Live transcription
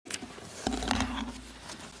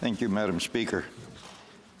Thank you, Madam Speaker.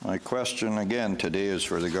 My question again today is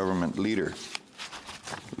for the government leader.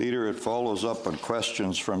 Leader, it follows up on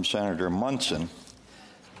questions from Senator Munson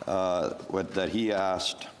that he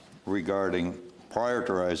asked regarding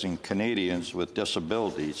prioritizing Canadians with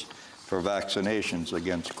disabilities for vaccinations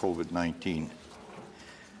against COVID-19.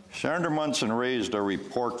 Senator Munson raised a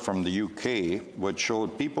report from the UK which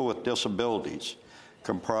showed people with disabilities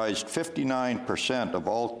comprised 59% of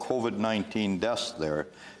all COVID-19 deaths there,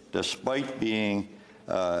 despite being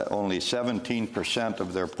only 17%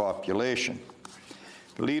 of their population.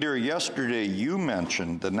 Leader, yesterday you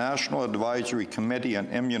mentioned the National Advisory Committee on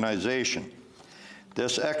Immunization.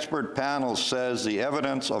 This expert panel says the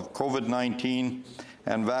evidence of COVID-19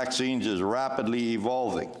 and vaccines is rapidly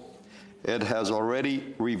evolving. It has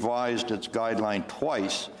already revised its guideline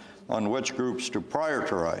twice on which groups to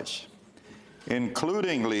prioritize,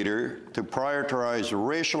 including, Leader, to prioritize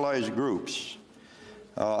racialized groups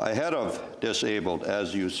ahead of disabled,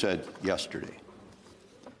 as you said yesterday.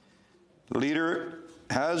 Leader,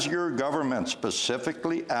 has your government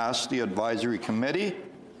specifically asked the Advisory Committee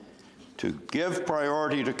to give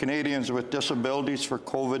priority to Canadians with disabilities for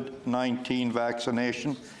COVID-19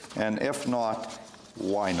 vaccination? And if not,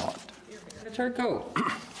 why not? Senator Gould.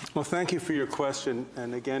 Well, thank you for your question,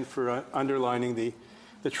 and again for underlining the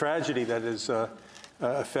tragedy that is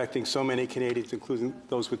affecting so many Canadians, including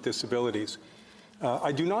those with disabilities.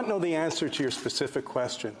 I do not know the answer to your specific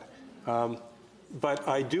question, but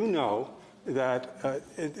I do know that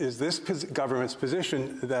it is this government's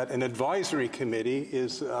position that an advisory committee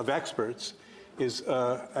of experts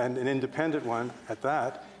and an independent one at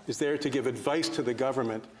that, is there to give advice to the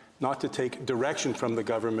government, not to take direction from the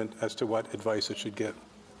government as to what advice it should give.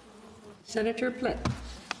 Senator Plitt.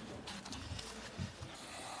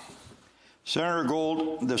 Senator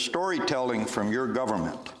Gould, the storytelling from your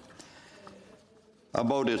government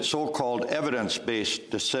about its so-called evidence-based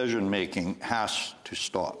decision-making has to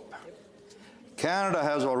stop. Canada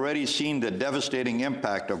has already seen the devastating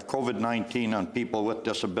impact of COVID-19 on people with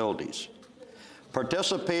disabilities.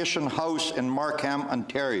 Participation House in Markham,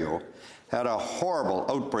 Ontario, had a horrible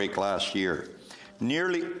outbreak last year.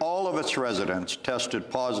 Nearly all of its residents tested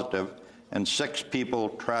positive, and 6 people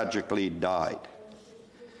tragically died.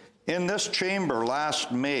 In this chamber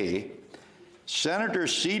last May, Senator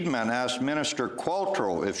Seidman asked Minister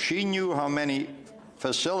Qualtrough if she knew how many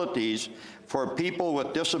facilities for people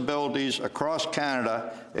with disabilities across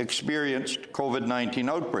Canada experienced COVID-19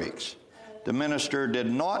 outbreaks. The minister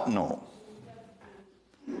did not know.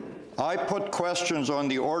 I put questions on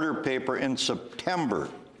the order paper in September,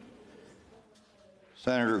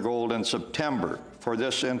 Senator Gould, in September for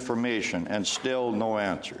this information, and still no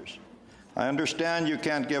answers. I understand you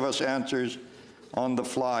can't give us answers on the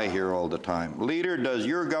fly here all the time. Leader, does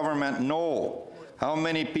your government know how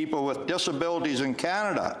many people with disabilities in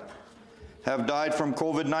Canada have died from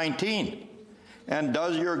COVID-19? And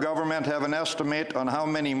does your government have an estimate on how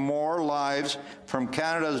many more lives from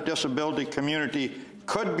Canada's disability community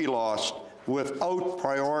could be lost without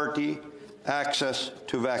priority access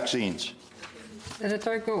to vaccines?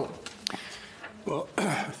 Senator Gould. Well,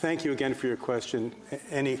 thank you again for your question.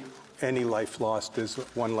 Any life lost is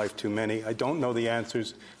one life too many. I don't know the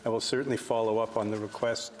answers. I will certainly follow up on the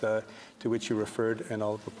request to which you referred, and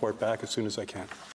I'll report back as soon as I can.